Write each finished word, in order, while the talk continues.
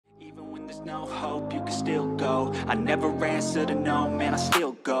there's no hope, you can still go. I never answer to no, man, I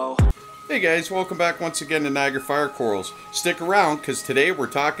still go. Hey guys, welcome back once again to Niagara Fire Corals. Stick around, because today we're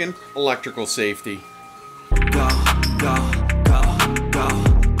talking electrical safety. Go, go, go, go,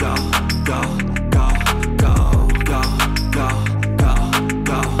 go, go, go, go, go, go, go,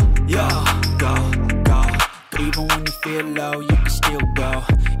 go, yo, go, go. Even when you feel low, you can still go.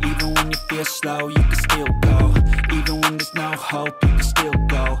 Even when you feel slow, you can still go. Even when there's no hope, you can still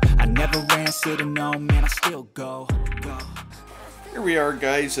go. I never answer to no, man, I still go, go. Here we are,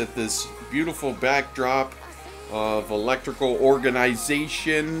 guys, at this beautiful backdrop of electrical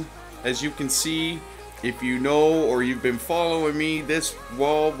organization. As you can see, if you know or you've been following me, this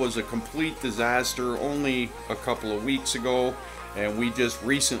wall was a complete disaster only a couple of weeks ago, and we just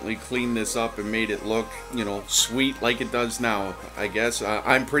recently cleaned this up and made it look, you know, sweet like it does now, I guess.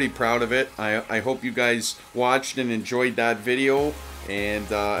 I'm pretty proud of it. I hope you guys watched and enjoyed that video,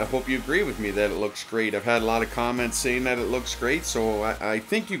 and I hope you agree with me that it looks great. I've had a lot of comments saying that it looks great, so I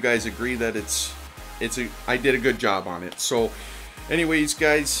think you guys agree that I did a good job on it. So anyways,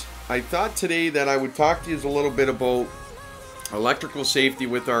 guys, I thought today that I would talk to you a little bit about electrical safety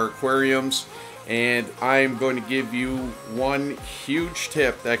with our aquariums, and I'm going to give you one huge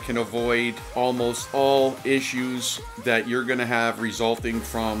tip that can avoid almost all issues that you're going to have resulting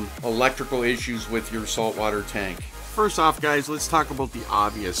from electrical issues with your saltwater tank. First off, guys, let's talk about the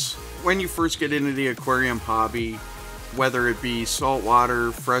obvious. When you first get into the aquarium hobby, whether it be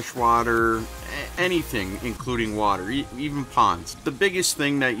saltwater, freshwater, anything including water, even ponds, the biggest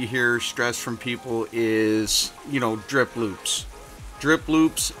thing that you hear stressed from people is, you know, drip loops. Drip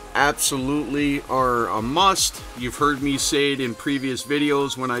loops absolutely are a must. You've heard me say it in previous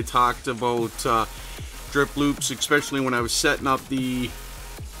videos when I talked about drip loops, especially when I was setting up the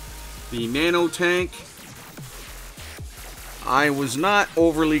nano tank. I was not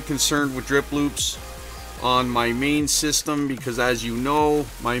overly concerned with drip loops on my main system because, as you know,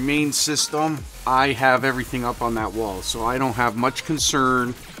 my main system, I have everything up on that wall, so I don't have much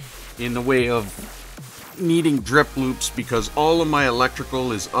concern in the way of needing drip loops because all of my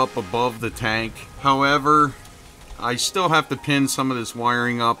electrical is up above the tank. However, I still have to pin some of this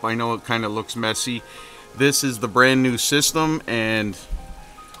wiring up. I know it kind of looks messy. This is the brand new system, and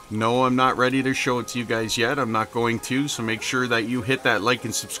no, I'm not ready to show it to you guys yet. I'm not going to, so make sure that you hit that like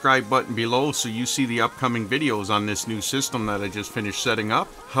and subscribe button below so you see the upcoming videos on this new system that I just finished setting up.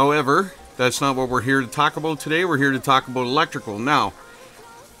 However, that's not what we're here to talk about today. We're here to talk about electrical. Now,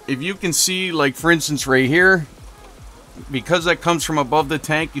 if you can see, like for instance right here, because that comes from above the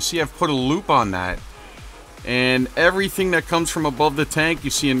tank, you see I've put a loop on that. And everything that comes from above the tank,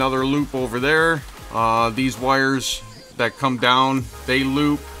 you see another loop over there. These wires that come down, they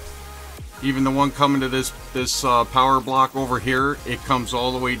loop. Even the one coming to this power block over here, it comes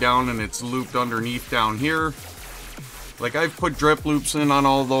all the way down and it's looped underneath down here. Like, I've put drip loops in on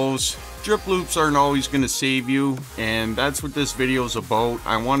all those. Drip loops aren't always going to save you, and that's what this video is about.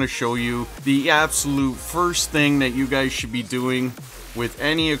 I want to show you the absolute first thing that you guys should be doing with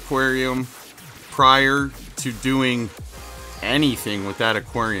any aquarium prior to doing anything with that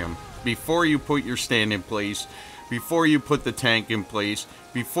aquarium. Before you put your stand in place, before you put the tank in place,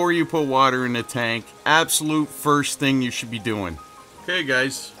 before you put water in the tank, absolute first thing you should be doing. Okay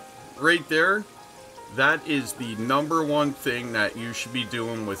guys, right there, that is the #1 thing that you should be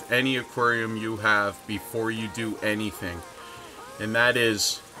doing with any aquarium you have before you do anything. And that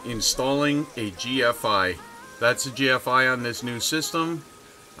is installing a GFI. That's a GFI on this new system.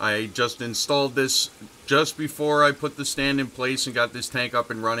 I just installed this just before I put the stand in place and got this tank up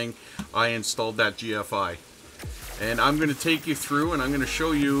and running. I installed that GFI. And I'm going to take you through and I'm going to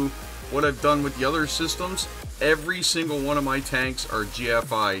show you what I've done with the other systems. Every single one of my tanks are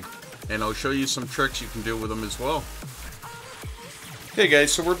GFI'd, and I'll show you some tricks you can do with them as well. Okay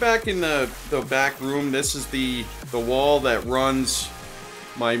guys, so we're back in the back room. This is the wall that runs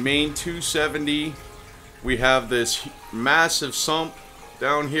my main 270. We have this massive sump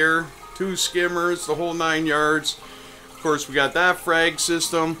down here, 2 skimmers, the whole 9 yards. Of course, we got that frag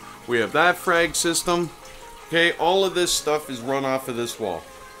system. We have that frag system. Okay, all of this stuff is run off of this wall.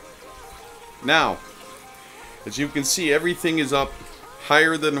 Now, as you can see, everything is up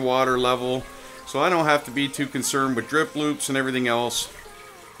higher than the water level, so I don't have to be too concerned with drip loops and everything else.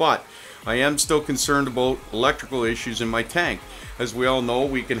 But I am still concerned about electrical issues in my tank. As we all know,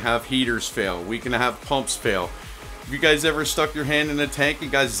 we can have heaters fail, we can have pumps fail. Have you guys ever stuck your hand in a tank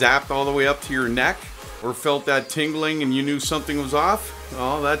and got zapped all the way up to your neck? Or felt that tingling and you knew something was off?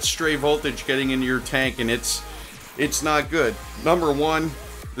 Oh, that's stray voltage getting into your tank, and it's not good. #1,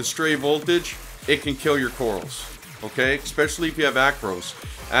 the stray voltage, it can kill your corals. Okay, especially if you have acros.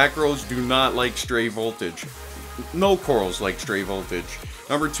 Acros do not like stray voltage. No corals like stray voltage.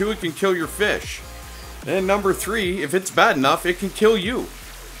 Number 2, it can kill your fish. And number 3, if it's bad enough, it can kill you.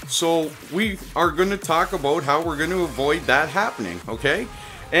 So we are going to talk about how we're going to avoid that happening, okay?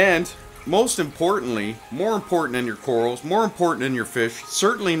 And most importantly, more important than your corals, more important than your fish,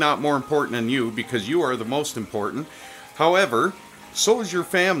 certainly not more important than you, because you are the most important. However, so is your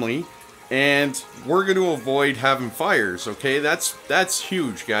family, and we're going to avoid having fires, okay? That's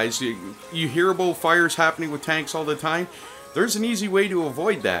huge, guys. You hear about fires happening with tanks all the time. There's an easy way to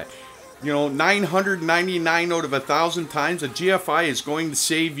avoid that. You know, 999 out of 1,000 times, a GFI is going to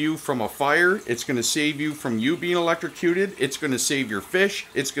save you from a fire. It's going to save you from you being electrocuted. It's going to save your fish.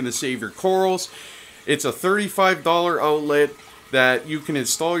 It's going to save your corals. It's a $35 outlet that you can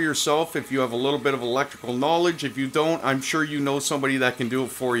install yourself if you have a little bit of electrical knowledge. If you don't, I'm sure you know somebody that can do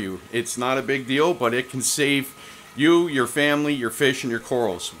it for you. It's not a big deal, but it can save you, your family, your fish, and your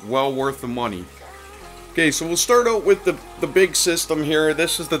corals. Well worth the money. Okay, so we'll start out with the big system here.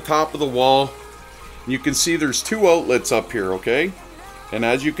 This is the top of the wall. You can see there's 2 outlets up here, okay? And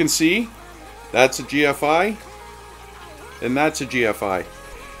as you can see, that's a GFI, and that's a GFI.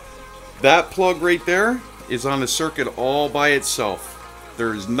 That plug right there is on a circuit all by itself.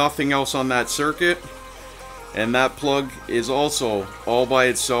 There's nothing else on that circuit, and that plug is also all by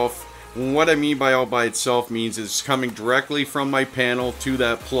itself. What I mean by all by itself means it's coming directly from my panel to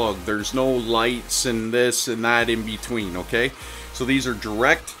that plug. There's no lights and this and that in between, okay? So these are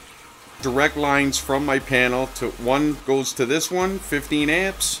direct lines from my panel to, one goes to this one, 15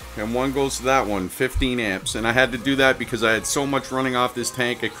 amps, and one goes to that one, 15 amps. And I had to do that because I had so much running off this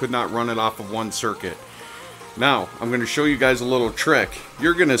tank, I could not run it off of one circuit. Now, I'm going to show you guys a little trick.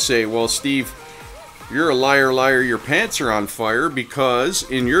 You're going to say, well, Steve, you're a liar, your pants are on fire, because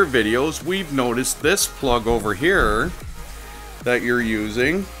in your videos, we've noticed this plug over here that you're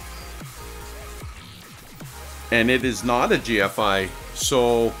using, and it is not a GFI.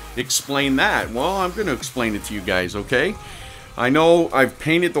 So explain that. Well, I'm going to explain it to you guys, okay? I know I've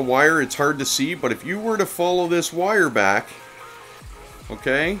painted the wire, it's hard to see, but if you were to follow this wire back,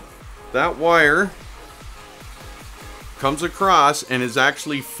 okay, that wire comes across and is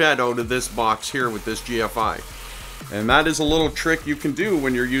actually fed out of this box here with this GFI. And that is a little trick you can do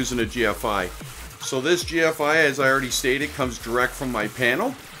when you're using a GFI. So this GFI, as I already stated, comes direct from my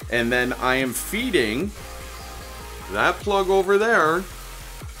panel, and then I am feeding that plug over there,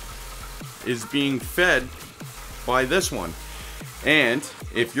 is being fed by this one. And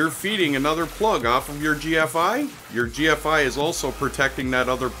if you're feeding another plug off of your GFI is also protecting that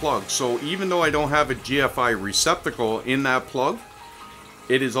other plug. So even though I don't have a GFI receptacle in that plug,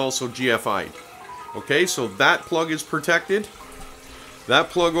 it is also GFI'd. Okay, so that plug is protected. That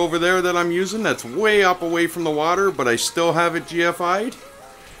plug over there that I'm using, that's way up away from the water, but I still have it GFI'd.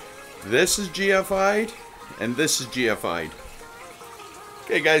 This is GFI'd, and this is GFI'd.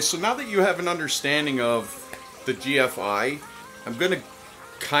 Okay guys, so now that you have an understanding of the GFI, I'm going to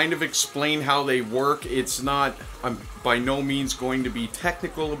kind of explain how they work. I'm by no means going to be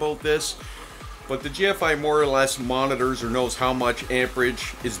technical about this, but the GFI more or less monitors or knows how much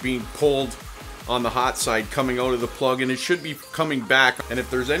amperage is being pulled on the hot side coming out of the plug, and it should be coming back. And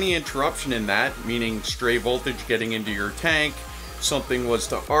if there's any interruption in that, meaning stray voltage getting into your tank, something was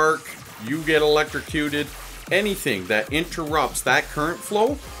to arc, you get electrocuted, anything that interrupts that current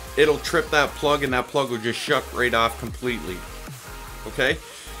flow, it'll trip that plug, and that plug will just shut right off completely. Okay,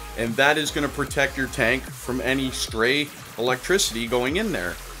 and that is going to protect your tank from any stray electricity going in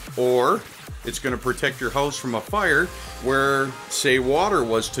there, or it's going to protect your house from a fire where, say, water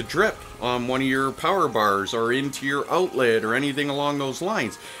was to drip on one of your power bars or into your outlet or anything along those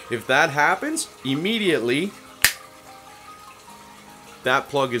lines. If that happens, immediately that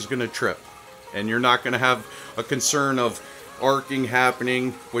plug is going to trip, and you're not going to have a concern of arcing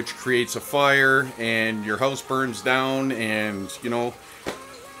happening, which creates a fire and your house burns down, and you know,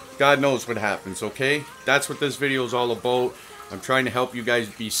 God knows what happens. Okay, that's what this video is all about. I'm trying to help you guys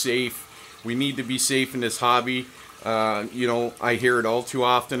be safe. We need to be safe in this hobby. You know, I hear it all too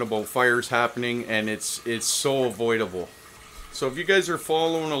often about fires happening, and it's so avoidable. So if you guys are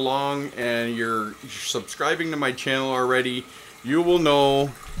following along and you're subscribing to my channel already, you will know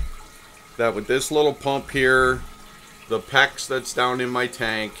that with this little pump here, the PEX that's down in my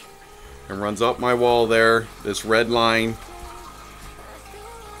tank and runs up my wall there, this red line,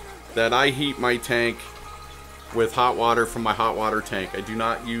 that I heat my tank with hot water from my hot water tank. I do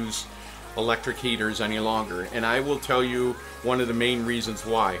not use electric heaters any longer, and I will tell you one of the main reasons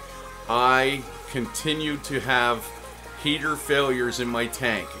why. I continue to have heater failures in my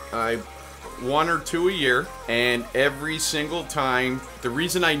tank. 1 or 2 a year, and every single time, the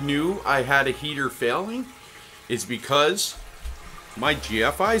reason I knew I had a heater failing is because my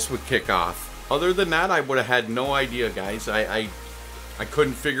GFIs would kick off. Other than that, I would have had no idea, guys. I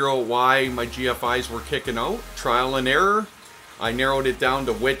couldn't figure out why my GFIs were kicking out. Trial and error. I narrowed it down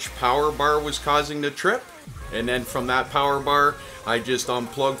to which power bar was causing the trip. And then from that power bar, I just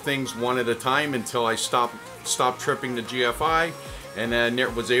unplugged things one at a time until I stopped tripping the GFI. And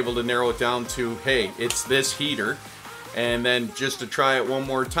then was able to narrow it down to, hey, it's this heater. And then just to try it one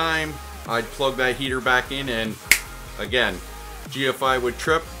more time, I'd plug that heater back in, and again, GFI would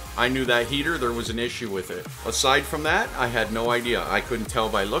trip. I knew that heater, there was an issue with it. Aside from that, I had no idea. I couldn't tell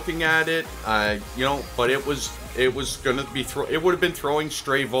by looking at it, you know, but it was gonna be it would have been throwing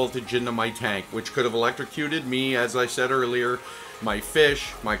stray voltage into my tank, which could have electrocuted me, as I said earlier, my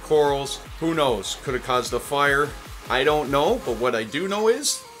fish, my corals, who knows, could have caused a fire. I don't know, but what I do know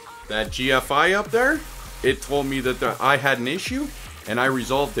is that GFI up there, it told me that I had an issue, and I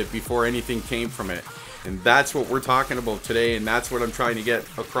resolved it before anything came from it. And that's what we're talking about today, and that's what I'm trying to get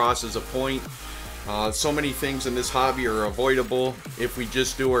across as a point. So many things in this hobby are avoidable if we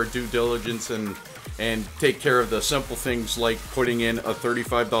just do our due diligence and take care of the simple things like putting in a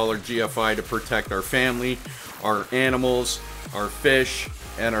 $35 GFI to protect our family, our animals, our fish,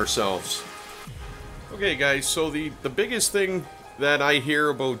 and ourselves. Okay guys, so the biggest thing that I hear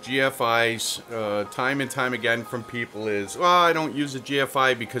about GFIs time and time again from people is, well, I don't use a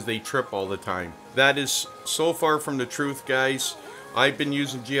GFI because they trip all the time. That is so far from the truth, guys. I've been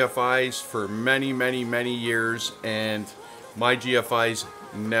using GFIs for many, many, many years, and my GFIs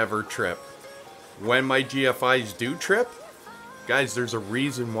never trip. When my GFIs do trip, guys, there's a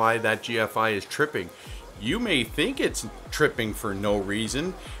reason why that GFI is tripping. You may think it's tripping for no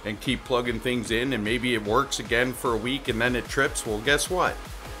reason and keep plugging things in, and maybe it works again for a week and then it trips. Well, guess what?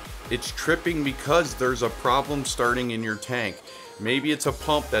 It's tripping because there's a problem starting in your tank. Maybe it's a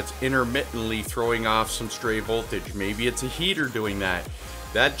pump that's intermittently throwing off some stray voltage. Maybe it's a heater doing that.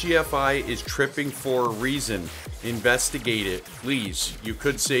 That GFI is tripping for a reason. Investigate it, please. You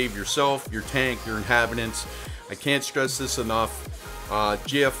could save yourself, your tank, your inhabitants. I can't stress this enough.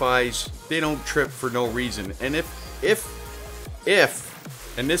 GFIs, they don't trip for no reason. And if,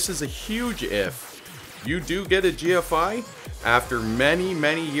 and this is a huge if, you do get a GFI after many,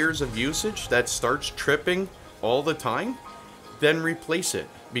 many years of usage that starts tripping all the time, then replace it.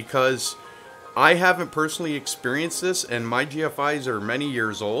 Because I haven't personally experienced this, and my GFIs are many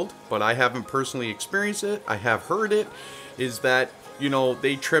years old, but I haven't personally experienced it. I have heard it, is that, you know,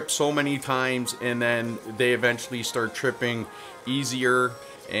 they trip so many times and then they eventually start tripping easier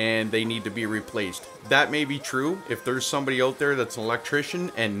and they need to be replaced. That may be true. If there's somebody out there that's an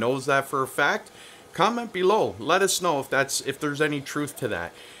electrician and knows that for a fact, comment below. Let us know if there's any truth to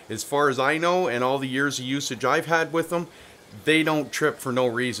that. As far as I know, and all the years of usage I've had with them, they don't trip for no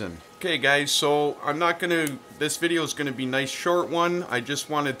reason. Okay guys, so this video is gonna be a nice short one. I just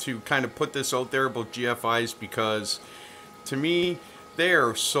wanted to kind of put this out there about GFIs because to me, they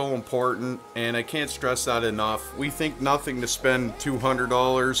are so important, and I can't stress that enough. We think nothing to spend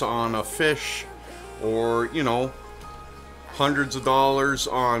 $200 on a fish, or, you know, hundreds of dollars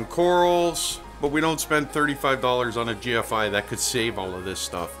on corals, but we don't spend $35 on a GFI that could save all of this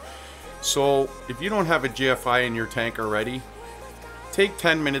stuff. So if you don't have a GFI in your tank already, take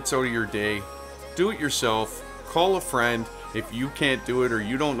 10 minutes out of your day, do it yourself, call a friend. If you can't do it or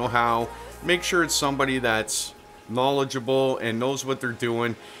you don't know how, make sure it's somebody that's knowledgeable and knows what they're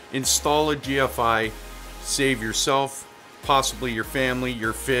doing. Install a GFI, save yourself, possibly your family,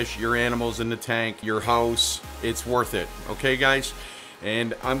 your fish, your animals in the tank, your house. It's worth it. Okay guys,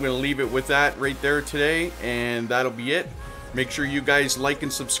 and I'm gonna leave it with that right there today, and that'll be it. Make sure you guys like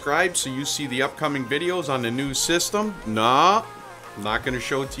and subscribe so you see the upcoming videos on the new system. Nah, I'm not going to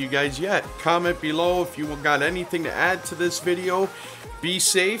show it to you guys yet. Comment below if you got anything to add to this video. Be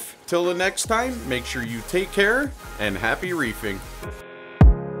safe. Till the next time, make sure you take care and happy reefing.